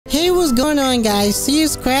what's going on, guys?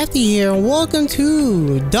 CsCrafty here, and welcome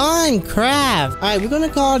to Dawncraft. Alright, we're gonna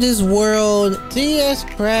call this world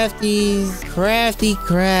CsCrafty's Crafty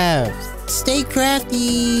Crafts. Stay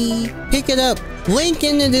crafty. Pick it up. Link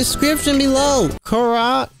in the description below.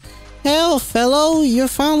 Karak. Hell, fellow, you're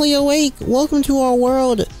finally awake. Welcome to our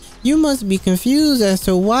world. You must be confused as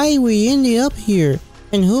to why we ended up here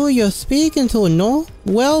and who you're speaking to, no?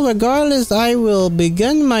 Well, regardless, I will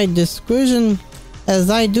begin my description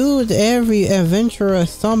as I do with every adventurer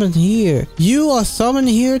summoned here. You are summoned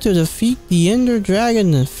here to defeat the Ender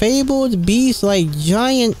Dragon and fabled beasts like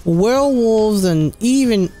giant werewolves and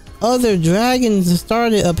even other dragons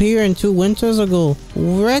started appearing 2 winters ago,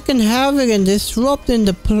 wreaking havoc and disrupting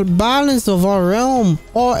the balance of our realm.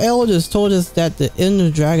 Our elders told us that the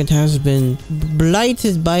Ender Dragon has been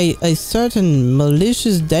blighted by a certain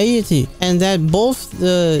malicious deity, and that both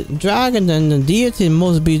the dragon and the deity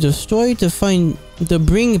must be destroyed to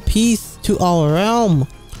bring peace to our realm.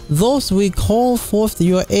 Thus we call forth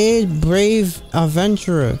your aid, brave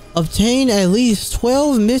adventurer. Obtain at least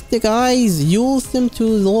 12 mystic eyes. Use them to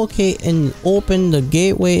locate and open the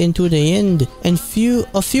gateway into the end. And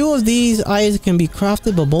a few of these eyes can be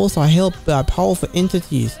crafted, but both are held by powerful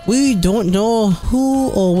entities. We don't know who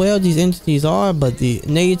or where these entities are, but the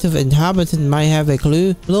native inhabitant might have a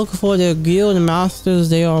clue. Look for their guild masters.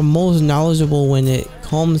 They are most knowledgeable when it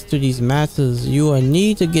comes to these matters. You will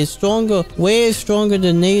need to get stronger, way stronger.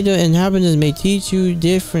 The native inhabitants may teach you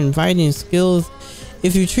different fighting skills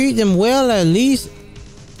if you treat them well. At least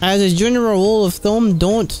as a general rule of thumb,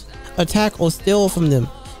 don't attack or steal from them.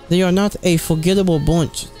 They are not a forgettable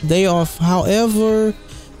bunch. They are, however,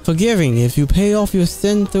 forgiving if you pay off your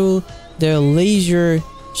sin through their leisure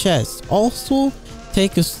chest. Also,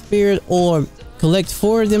 take a spirit or collect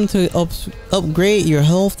 4 of them to upgrade your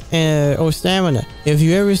health or stamina. If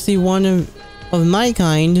you ever see one of my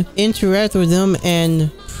kind, interact with them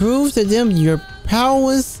and prove to them your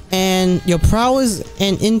prowess and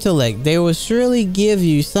intellect. They will surely give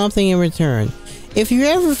you something in return. If you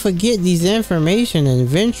ever forget these information, an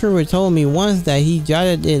adventurer told me once that he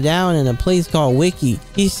jotted it down in a place called Wiki.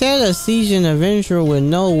 He said a seasoned adventurer would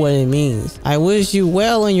know what it means. I wish you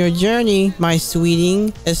well on your journey, my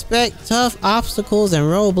sweeting. Expect tough obstacles and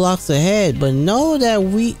roadblocks ahead, but know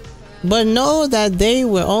that they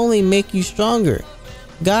will only make you stronger.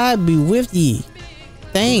 God be with ye.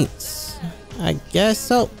 Thanks. I guess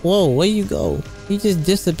so. Whoa, where you go? He just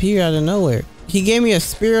disappeared out of nowhere. He gave me a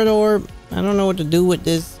spirit orb. I don't know what to do with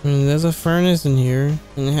this. There's a furnace in here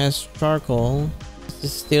and it has charcoal. Let's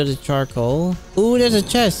just steal the charcoal. Ooh, there's a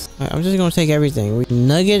chest. I'm just gonna take everything.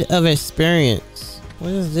 Nugget of experience.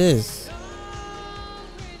 What is this?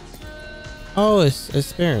 Oh, it's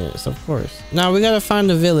experience, of course. Now we gotta find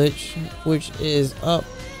the village, which is up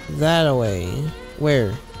that way.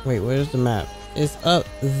 Where? Wait, where's the map? It's up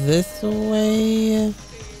this way.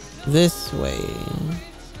 This way.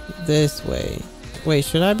 This way. Wait,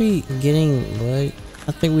 should I be getting wood?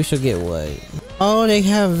 I think we should get wood. Oh, they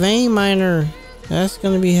have vein miner. That's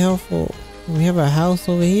gonna be helpful. We have a house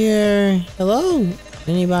over here. Hello?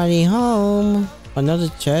 Anybody home? Another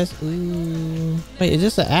chest. Ooh. Wait, is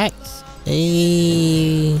this an axe?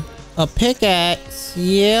 A pickaxe.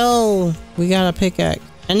 Yo, we got a pickaxe.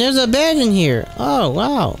 And there's a bed in here. Oh,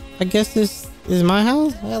 wow. I guess this is my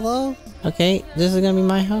house. Hello? Okay, this is gonna be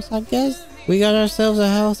my house, I guess. We got ourselves a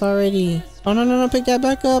house already. Oh, no, pick that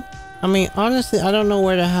back up. I mean, honestly, I don't know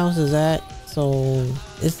where the house is at, so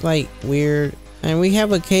it's like weird. And we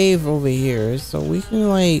have a cave over here, so we can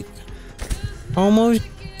like almost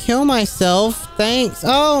kill myself. Thanks.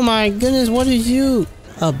 Oh my goodness, what is you?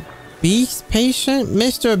 A beast patient?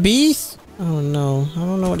 Mr. Beast? Oh no, I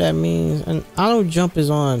don't know what that means. And auto jump is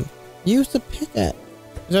on. Use the pickaxe.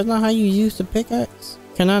 Is that not how you use the pickaxe?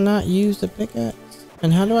 Can I not use the pickaxe?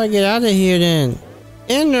 And how do I get out of here then?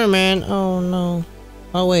 Enderman. Oh no.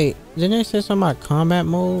 Oh wait, didn't it say something about combat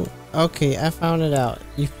mode? Okay, I found it out.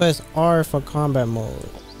 You press R for combat mode.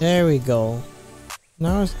 There we go.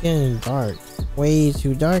 Now it's getting dark. Way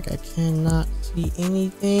too dark. I cannot see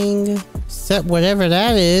anything except whatever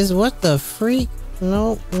that is. What the freak?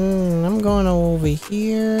 Nope. I'm going over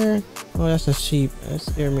here. Oh, that's a sheep. That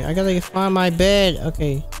scared me. I gotta find my bed.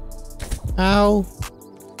 Okay. Ow.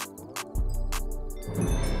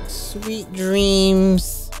 Sweet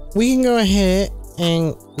dreams. We can go ahead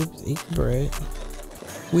and eat bread.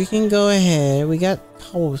 We can go ahead. We got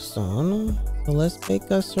cobblestone. So let's make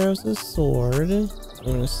ourselves a sword. I'm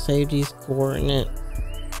gonna save these coordinates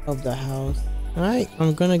of the house. Alright,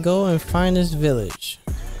 I'm gonna go and find this village.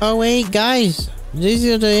 Oh wait, guys. These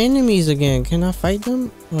are the enemies again. Can I fight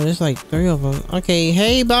them? Oh, there's like 3 of them. Okay,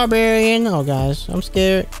 hey barbarian. Oh gosh, I'm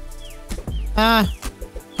scared. Ah,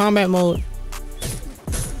 combat mode.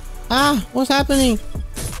 Ah, what's happening?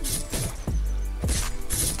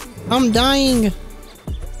 I'm dying.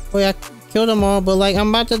 Wait, I killed them all, but like I'm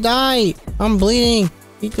about to die. I'm bleeding.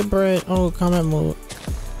 Eat the bread. Oh, combat mode.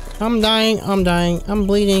 I'm dying. I'm dying. I'm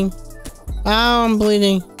bleeding. Ow, I'm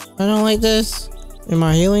bleeding. I don't like this. Am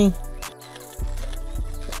I healing?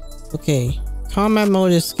 Okay. Combat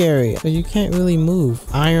mode is scary, but you can't really move.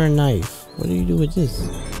 Iron knife. What do you do with this?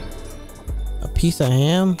 A piece of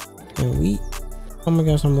ham and wheat? Oh my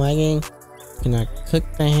gosh, I'm lagging. Can I cook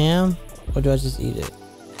the ham? Or do I just eat it?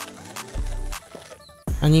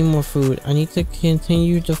 I need more food. I need to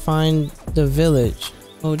continue to find the village.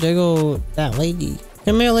 Oh, there go that lady.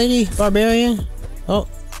 Come here, lady. Barbarian. Oh,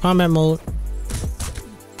 combat mode.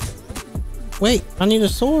 Wait, I need a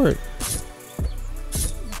sword.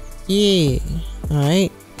 Yeah.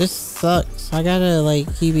 Alright. This sucks. I gotta like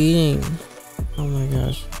keep eating. Oh my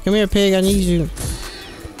gosh. Come here, pig. I need you.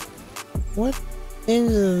 What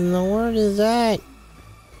in the world is that?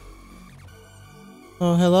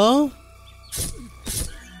 Oh, hello?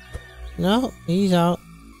 No, he's out.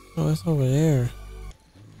 Oh, it's over there.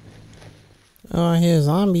 Oh, I hear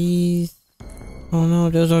zombies. Oh no,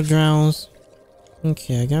 those are drowns.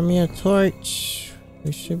 Okay, I got me a torch.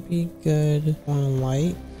 We should be good on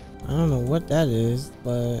light. I don't know what that is,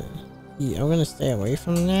 but yeah, I'm gonna stay away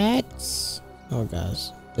from that. Oh gosh,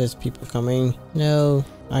 there's people coming. No,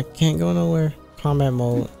 I can't go nowhere. Combat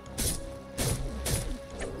mode.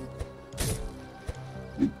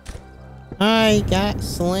 I got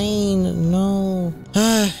slain. No.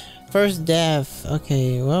 First death.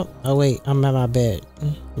 Okay, well. Oh wait, I'm at my bed.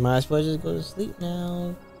 Might as well just go to sleep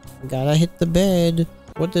now. Gotta hit the bed.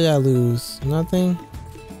 What did I lose? Nothing.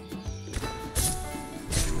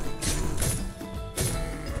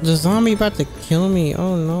 The zombie about to kill me.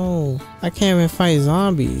 Oh no. I can't even fight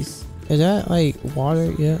zombies. Is that like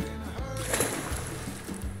water yet?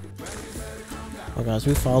 Oh gosh,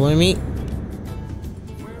 who's following me?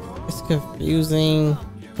 It's confusing.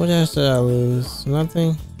 What else did I lose?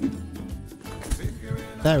 Nothing.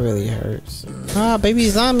 That really hurts. Ah, baby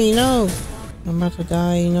zombie, no. I'm about to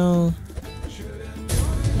die, no.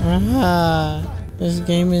 Ah, this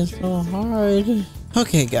game is so hard.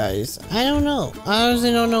 Okay, guys, I don't know. I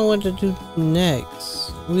honestly don't know what to do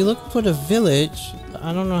next. We look for the village, but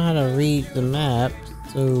I don't know how to read the map,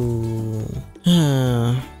 so...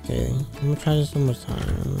 okay, I'm gonna try this one more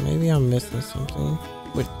time. Maybe I'm missing something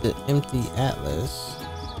with the empty atlas.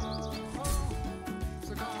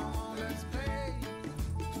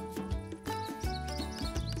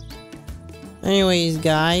 Anyways,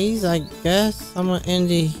 guys, I guess I'm gonna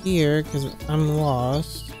end it here because I'm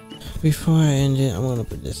lost. Before I end it, I'm gonna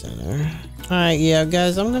put this in there. Alright, yeah,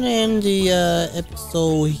 guys, I'm gonna end the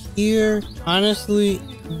episode here. Honestly,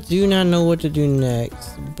 do not know what to do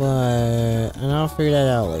next, and I'll figure that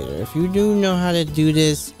out later. If you do know how to do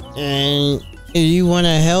this and if you want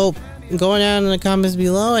to help, go down in the comments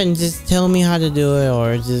below and just tell me how to do it,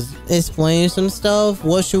 or just explain some stuff.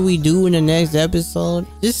 What should we do in the next episode?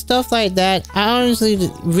 Just stuff like that. I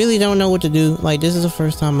honestly really don't know what to do. Like, this is the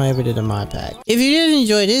first time I ever did a mod pack. If you did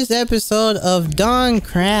enjoy this episode of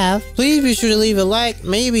Dawncraft, please be sure to leave a like,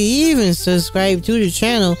 maybe even subscribe to the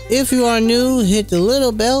channel. If you are new, hit the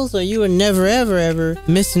little bell so you will never ever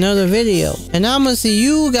miss another video. And I'm gonna see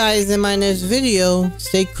you guys in my next video.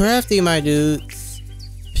 Stay crafty, my dudes.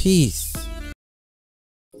 Peace.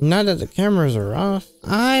 Now that the cameras are off,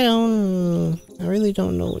 I really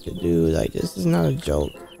don't know what to do. Like, this is not a joke.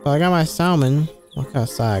 But I got my salmon. Walk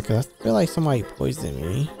outside because I feel like somebody poisoned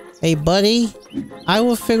me. Hey, buddy, I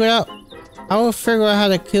will figure out how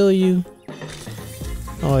to kill you.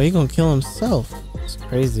 Oh, he gonna kill himself. It's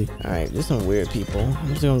crazy. All right, there's some weird people. I'm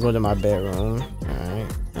just gonna go to my bedroom. All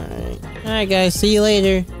right, guys, see you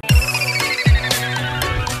later.